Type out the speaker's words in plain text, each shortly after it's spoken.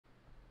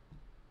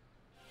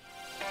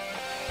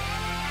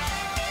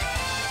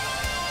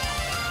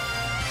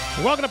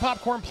Welcome to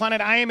Popcorn Planet.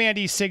 I am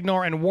Andy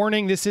Signore, and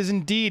warning, this is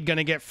indeed going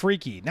to get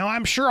freaky. Now,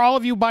 I'm sure all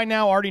of you by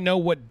now already know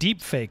what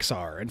deepfakes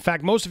are. In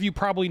fact, most of you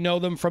probably know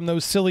them from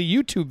those silly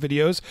YouTube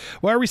videos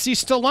where we see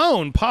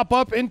Stallone pop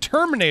up in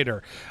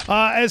Terminator.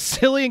 As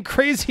silly and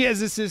crazy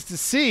as this is to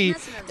see,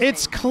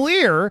 it's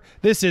clear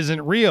this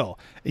isn't real.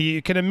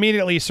 You can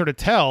immediately sort of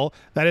tell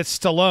that it's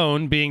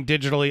Stallone being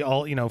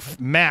digitally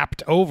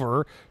mapped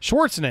over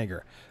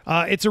Schwarzenegger.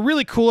 It's a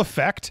really cool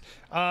effect,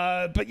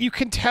 but you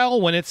can tell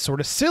when it's sort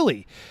of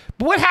silly.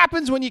 But what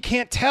happens when you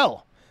can't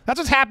tell? That's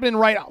what's happening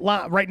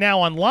right now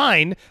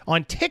online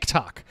on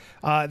TikTok.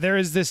 There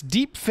is this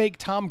deep fake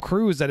Tom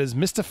Cruise that is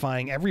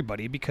mystifying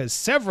everybody because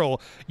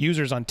several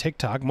users on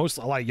TikTok,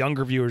 a lot of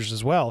younger viewers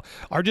as well,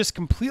 are just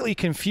completely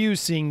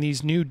confused seeing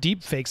these new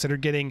deep fakes that are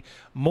getting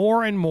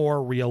more and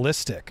more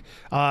realistic.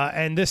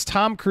 And this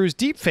Tom Cruise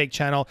deep fake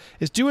channel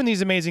is doing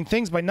these amazing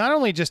things by not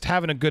only just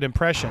having a good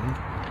impression.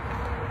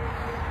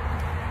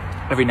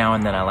 Every now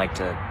and then I like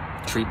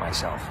to treat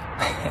myself.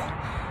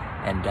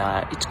 And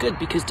it's good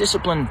because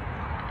discipline...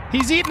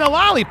 He's eating a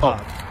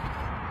lollipop.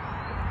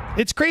 Oh.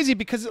 It's crazy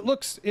because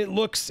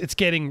it's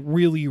getting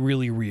really,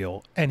 really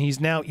real. And he's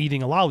now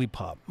eating a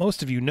lollipop.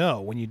 Most of you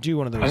know when you do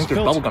one of those... I think there's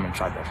bubblegum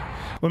inside this.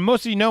 When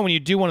most of you know when you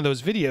do one of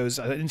those videos,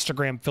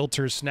 Instagram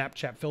filters,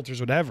 Snapchat filters,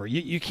 whatever,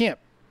 you can't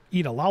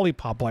eat a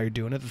lollipop while you're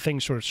doing it. The thing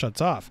sort of shuts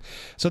off.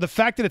 So the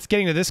fact that it's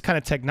getting to this kind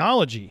of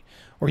technology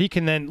where he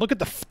can then look at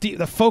the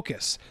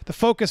focus. The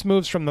focus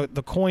moves from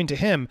the coin to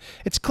him.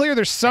 It's clear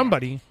there's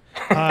somebody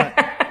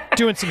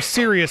doing some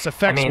serious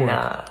effects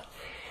work.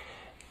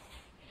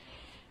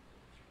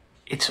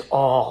 It's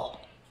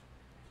all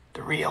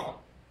the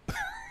real.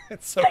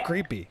 It's so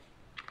creepy.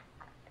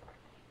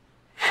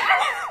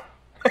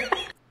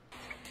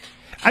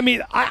 I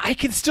mean, I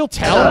can still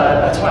tell.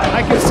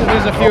 I can still,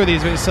 there's a few of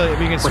these. So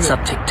we can What's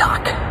up,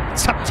 TikTok?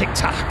 What's up,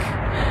 TikTok?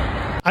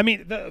 I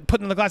mean,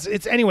 putting the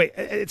glasses.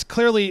 It's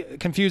clearly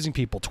confusing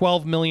people.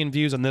 12 million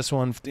views on this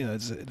one. You know,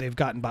 they've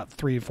gotten about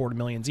 3 to 4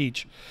 million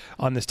each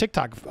on this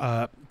TikTok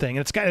thing,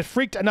 and it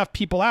freaked enough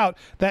people out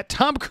that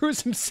Tom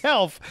Cruise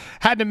himself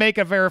had to make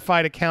a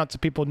verified account so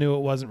people knew it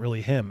wasn't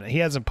really him. He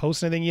hasn't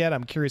posted anything yet.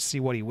 I'm curious to see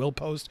what he will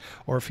post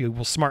or if he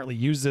will smartly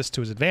use this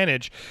to his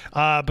advantage.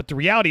 But the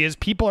reality is,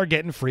 people are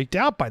getting freaked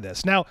out by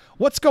this. Now,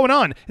 what's going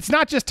on? It's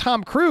not just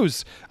Tom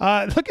Cruise.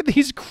 Look at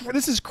these.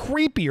 This is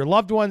creepy. Your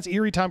loved ones,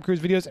 eerie Tom Cruise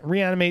videos,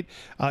 reanimate.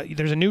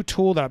 There's a new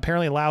tool that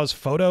apparently allows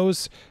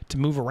photos to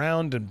move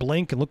around and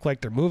blink and look like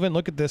they're moving.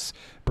 Look at this,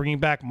 bringing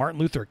back Martin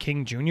Luther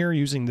King Jr.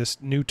 using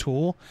this new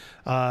tool.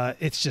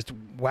 It's just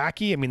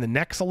wacky. I mean, the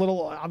neck's a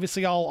little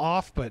obviously all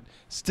off, but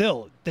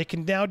still, they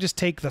can now just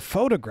take the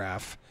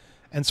photograph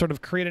and sort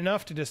of create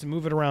enough to just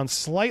move it around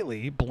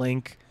slightly,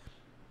 blink,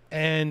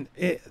 and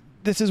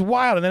this is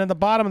wild. And then at the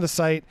bottom of the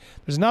site,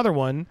 there's another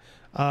one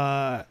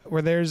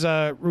where there's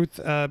Ruth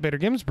Bader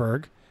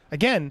Ginsburg,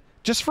 again,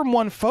 just from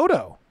one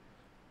photo.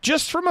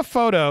 Just from a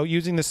photo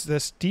using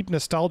this deep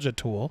nostalgia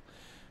tool,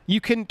 you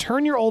can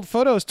turn your old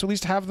photos to at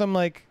least have them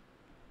like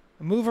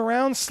move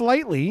around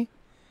slightly,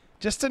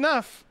 just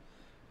enough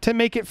to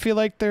make it feel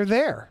like they're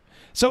there.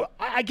 So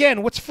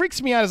again, what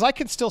freaks me out is I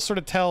can still sort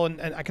of tell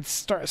and I can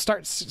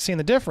start seeing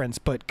the difference,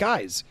 but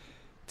guys,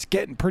 it's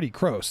getting pretty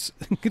gross.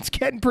 It's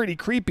getting pretty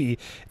creepy.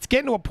 It's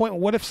getting to a point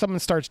where what if someone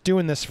starts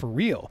doing this for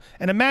real?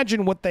 And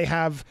imagine what they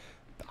have.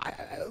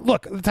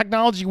 Look, the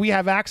technology we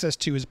have access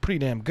to is pretty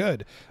damn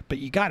good, but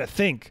you got to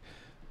think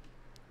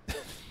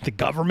the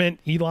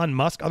government, Elon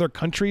Musk, other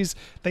countries,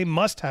 they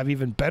must have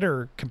even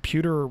better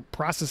computer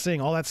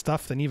processing, all that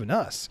stuff than even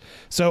us.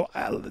 So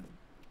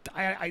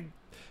I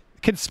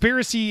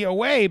conspiracy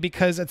away,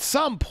 because at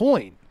some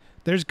point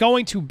there's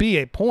going to be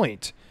a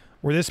point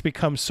where this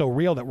becomes so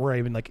real that we're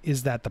even like,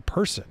 is that the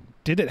person?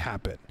 Did it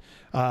happen?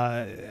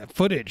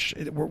 Footage.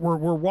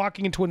 We're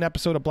walking into an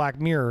episode of Black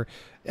Mirror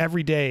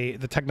every day.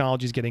 The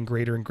technology is getting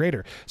greater and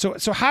greater.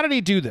 So how did he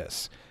do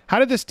this? How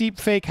did this deep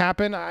fake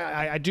happen?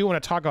 I do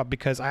want to talk about,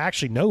 because I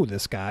actually know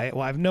this guy.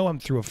 Well, I know him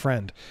through a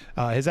friend.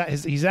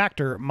 He's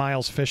actor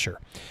Miles Fisher,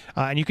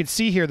 and you can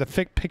see here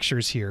the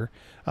pictures here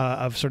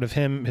of sort of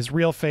him, his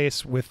real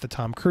face with the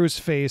Tom Cruise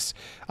face,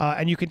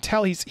 and you can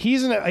tell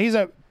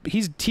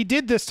he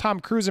did this Tom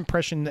Cruise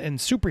impression in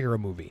Superhero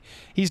Movie.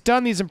 He's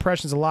done these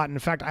impressions a lot. And in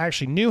fact, I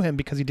actually knew him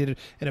because he did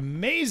an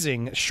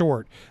amazing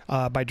short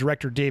by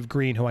director Dave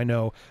Green, who I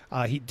know.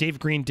 Dave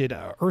Green did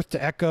Earth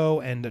to Echo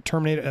and the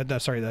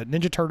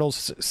Ninja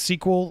Turtles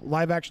sequel,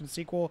 live action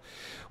sequel.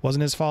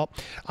 Wasn't his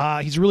fault.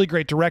 He's a really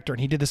great director,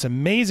 and he did this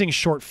amazing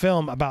short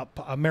film about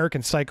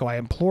American Psycho. I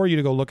implore you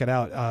to go look it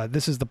out.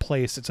 This is the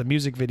place. It's a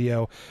music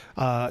video.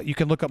 You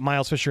can look up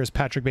Miles Fisher as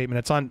Patrick Bateman.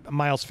 It's on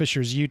Miles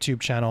Fisher's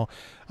YouTube channel.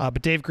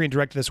 But Dave Green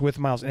directed this with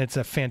Miles, and it's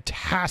a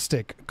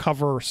fantastic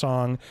cover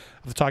song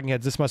of the Talking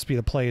Heads, This Must Be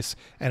the Place,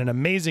 and an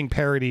amazing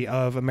parody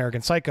of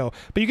American Psycho.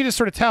 But you can just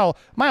sort of tell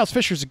Miles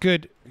Fisher's a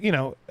good,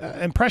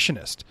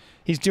 impressionist.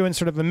 He's doing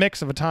sort of a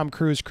mix of a Tom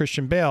Cruise,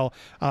 Christian Bale.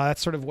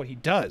 That's sort of what he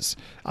does.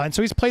 And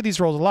so he's played these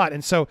roles a lot.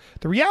 And so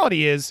the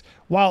reality is,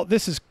 while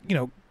this is,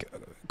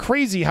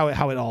 crazy how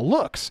it all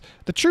looks.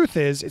 The truth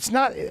is, it's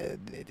not.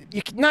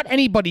 Not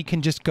anybody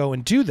can just go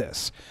and do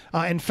this.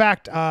 In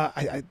fact,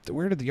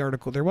 where did the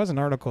article? There was an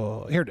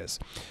article. Here it is.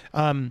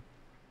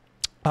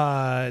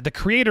 The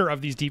creator of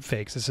these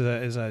deepfakes is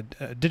a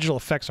digital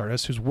effects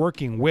artist who's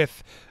working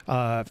with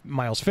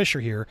Miles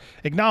Fisher here.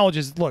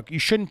 Acknowledges, look, you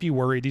shouldn't be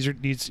worried.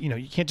 These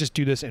you can't just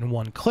do this in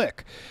one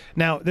click.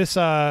 Now this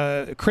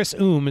Chris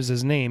is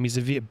his name. He's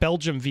a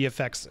Belgium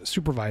VFX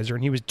supervisor,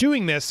 and he was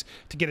doing this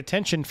to get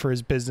attention for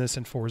his business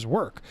and for his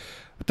work.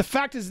 But the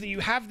fact is that you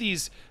have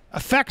these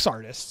effects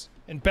artists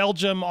in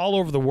Belgium, all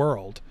over the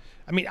world.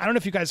 I mean, I don't know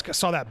if you guys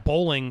saw that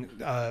bowling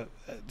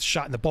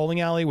shot in the bowling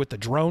alley with the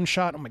drone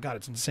shot. Oh my God,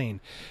 it's insane.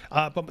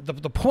 But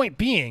the point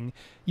being,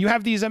 you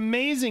have these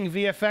amazing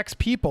VFX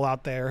people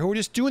out there who are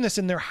just doing this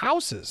in their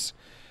houses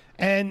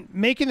and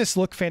making this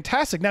look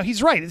fantastic. Now,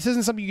 he's right. This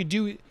isn't something you can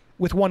do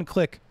with one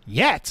click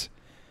yet.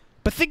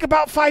 But think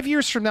about 5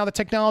 years from now, the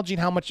technology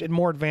and how much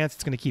more advanced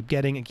it's going to keep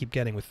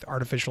getting with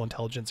artificial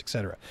intelligence,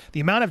 etc. The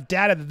amount of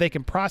data that they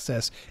can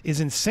process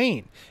is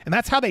insane. And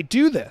that's how they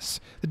do this.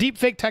 The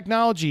deepfake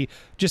technology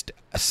just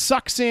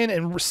sucks in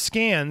and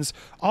scans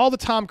all the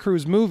Tom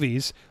Cruise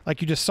movies,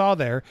 like you just saw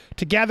there,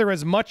 to gather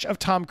as much of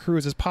Tom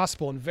Cruise as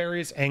possible in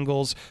various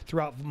angles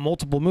throughout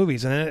multiple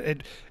movies. And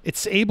then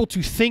it's able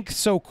to think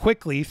so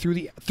quickly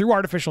through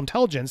artificial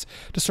intelligence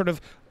to sort of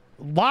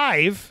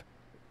live,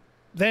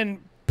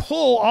 then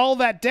pull all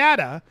that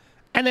data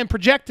and then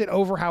project it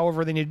over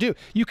however they need to do.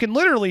 You can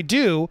literally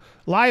do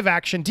live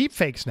action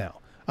deepfakes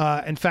now.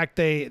 In fact,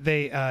 I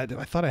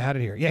thought I had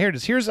it here. Yeah, here it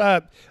is. Here's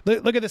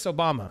look at this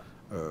Obama.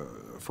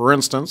 For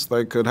instance,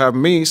 they could have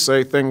me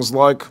say things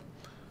like,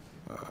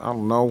 I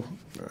don't know,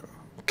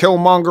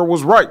 Killmonger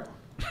was right.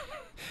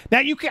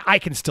 Now I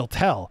can still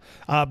tell,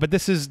 but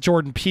this is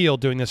Jordan Peele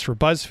doing this for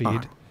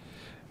BuzzFeed.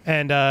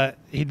 And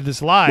he did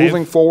this live.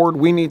 Moving forward,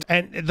 we need...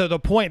 And the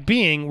point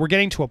being, we're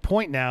getting to a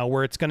point now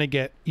where it's going to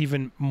get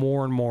even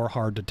more and more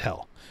hard to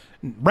tell.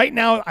 Right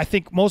now, I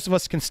think most of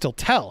us can still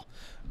tell.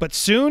 But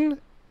soon,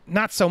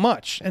 not so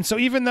much. And so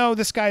even though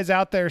this guy's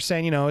out there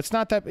saying, it's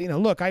not that,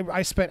 look,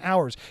 I spent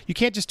hours. You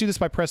can't just do this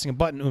by pressing a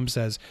button,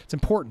 says. It's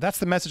important. That's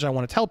the message I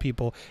want to tell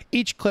people.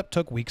 Each clip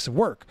took weeks of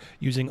work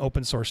using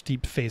open source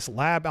Deepface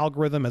Lab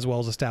algorithm as well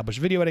as established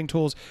video editing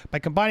tools. By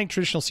combining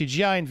traditional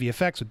CGI and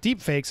VFX with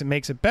deepfakes, it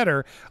makes it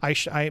better.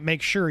 I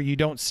make sure you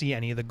don't see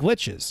any of the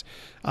glitches.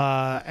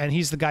 And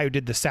he's the guy who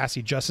did the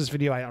Sassy Justice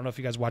video. I don't know if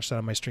you guys watched that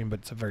on my stream,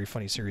 but it's a very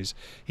funny series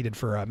he did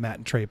for Matt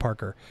and Trey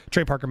Parker,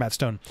 Matt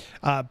Stone.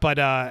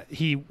 But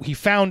he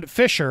found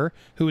Fisher,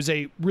 who is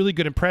a really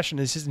good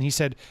impressionist, and he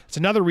said, it's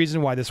another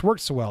reason why this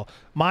works so well.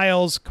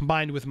 Miles,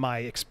 combined with my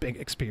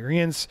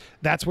experience,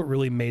 that's what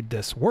really made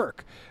this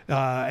work.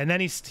 And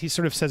then he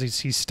sort of says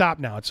he's stopped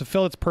now. It's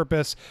fulfilled its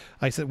purpose.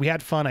 I said, we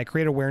had fun. I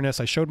created awareness.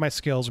 I showed my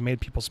skills. We made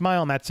people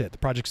smile, and that's it. The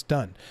project's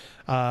done.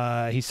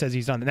 He says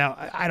he's done. Now,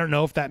 I don't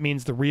know if that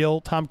means the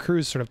real Tom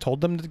Cruise sort of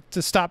told them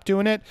to stop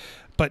doing it,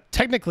 but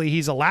technically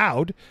he's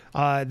allowed.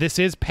 This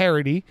is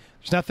parody.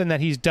 There's nothing that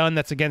he's done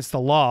that's against the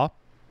law.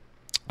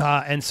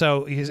 And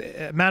so his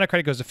amount of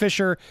credit goes to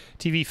Fisher,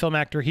 TV, film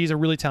actor. He's a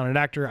really talented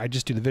actor. I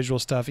just do the visual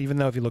stuff, even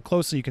though if you look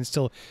closely, you can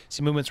still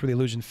see movements where the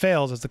illusion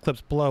fails, as the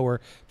clips below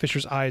where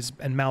Fisher's eyes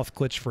and mouth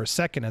glitch for a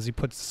second as he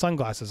puts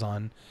sunglasses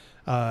on.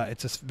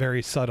 It's just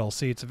very subtle.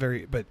 See,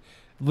 but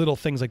little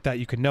things like that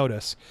you can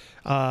notice.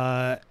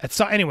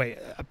 So anyway,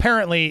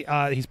 apparently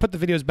he's put the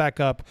videos back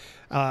up.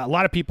 A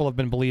lot of people have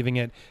been believing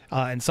it,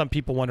 and some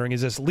people wondering,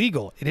 is this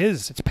legal? It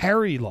is. It's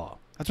parody law.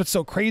 That's what's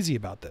so crazy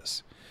about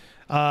this.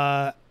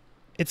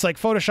 It's like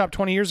Photoshop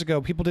 20 years ago.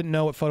 People didn't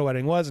know what photo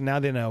editing was, and now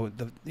they know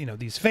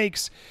these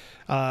fakes.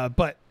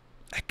 But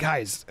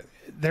guys,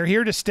 they're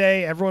here to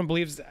stay. Everyone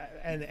believes,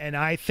 and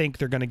I think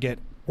they're going to get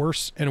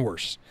worse and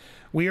worse.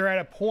 We are at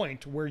a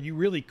point where you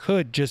really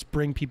could just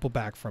bring people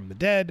back from the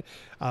dead.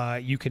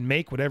 You can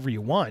make whatever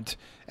you want.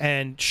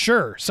 And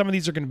sure, some of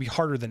these are going to be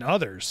harder than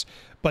others,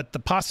 but the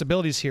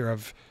possibilities here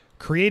of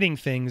creating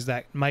things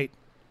that might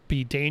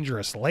be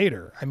dangerous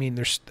later. I mean,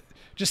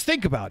 just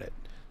think about it.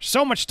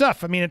 So much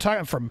stuff. I mean, I'm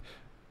talking from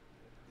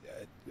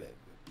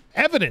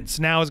evidence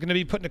now is going to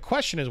be put into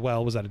question as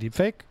well. Was that a deep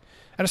fake?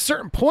 At a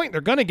certain point, they're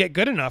going to get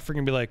good enough. They're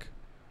going to be like,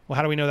 well,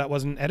 how do we know that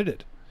wasn't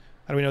edited?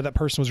 How do we know that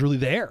person was really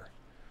there?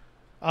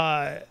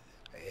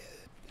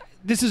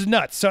 This is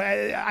nuts. So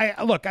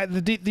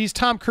these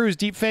Tom Cruise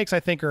deepfakes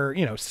I think are,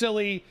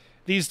 silly.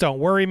 These don't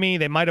worry me.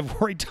 They might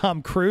have worried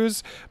Tom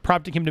Cruise,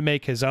 prompting him to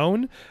make his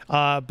own.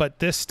 But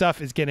this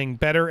stuff is getting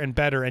better and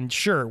better. And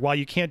sure, while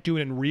you can't do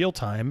it in real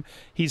time,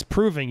 he's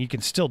proving you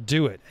can still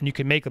do it, and you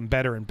can make them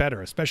better and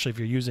better, especially if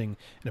you're using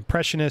an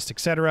impressionist,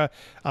 etc.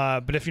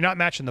 But if you're not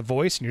matching the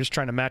voice and you're just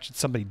trying to match that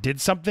somebody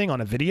did something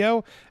on a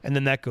video and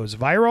then that goes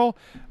viral,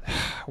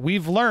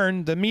 we've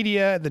learned the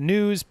media, the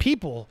news,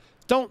 people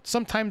don't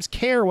sometimes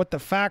care what the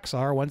facts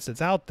are once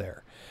it's out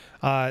there.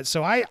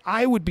 So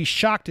I would be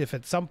shocked if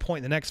at some point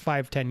in the next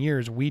 5-10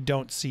 years we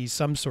don't see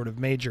some sort of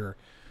major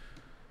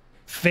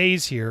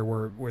phase here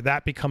where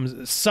that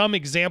becomes, some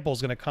example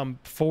is going to come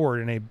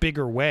forward in a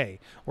bigger way,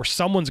 or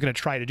someone's going to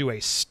try to do a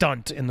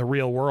stunt in the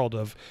real world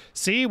of,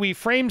 see, we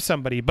framed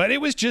somebody, but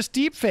it was just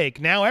deep fake.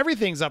 Now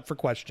everything's up for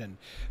question.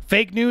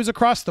 Fake news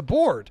across the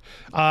board.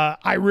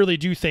 I really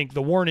do think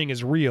the warning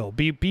is real.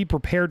 Be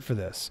prepared for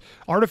this.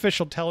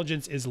 Artificial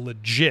intelligence is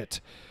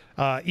legit.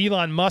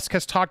 Elon Musk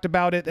has talked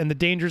about it and the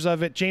dangers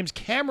of it. James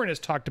Cameron has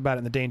talked about it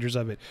and the dangers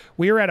of it.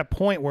 We are at a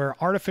point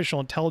where artificial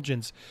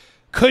intelligence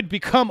could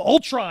become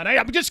Ultron.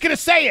 I'm just going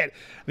to say it.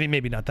 I mean,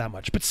 maybe not that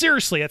much, but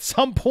seriously, at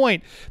some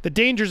point, the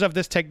dangers of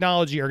this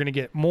technology are going to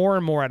get more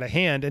and more out of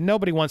hand, and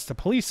nobody wants to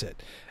police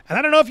it. And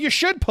I don't know if you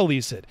should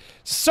police it.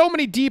 So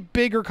many deep,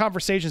 bigger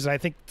conversations that I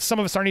think some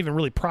of us aren't even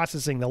really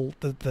processing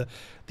the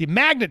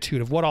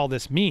magnitude of what all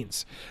this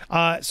means.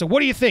 So what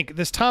do you think?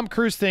 This Tom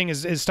Cruise thing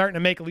is starting to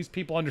make at least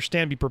people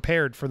understand, be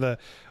prepared for the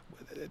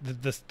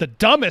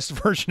dumbest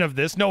version of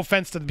this. No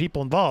offense to the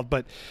people involved,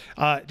 but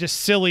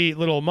just silly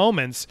little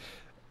moments.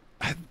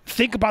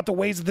 Think about the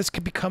ways that this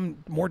could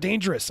become more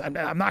dangerous.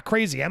 I'm not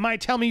crazy. Am I?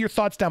 Tell me your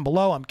thoughts down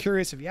below. I'm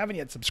curious. If you haven't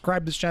yet,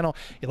 subscribe to this channel.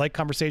 You like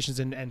conversations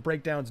and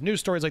breakdowns, news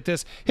stories like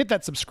this, hit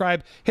that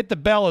subscribe, hit the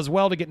bell as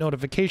well to get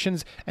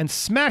notifications, and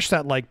smash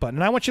that like button.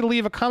 And I want you to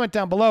leave a comment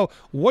down below.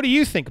 What do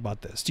you think about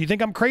this? Do you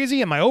think I'm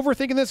crazy? Am I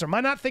overthinking this, or am I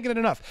not thinking it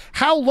enough?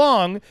 How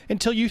long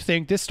until you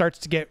think this starts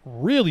to get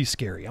really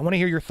scary? I want to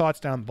hear your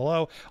thoughts down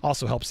below.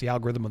 Also helps the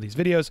algorithm of these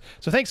videos.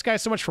 So thanks,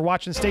 guys, so much for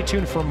watching. Stay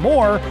tuned for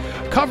more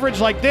coverage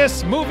like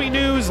this, movie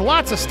news,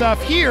 lots of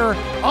stuff here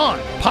on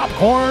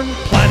Popcorn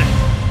Planet.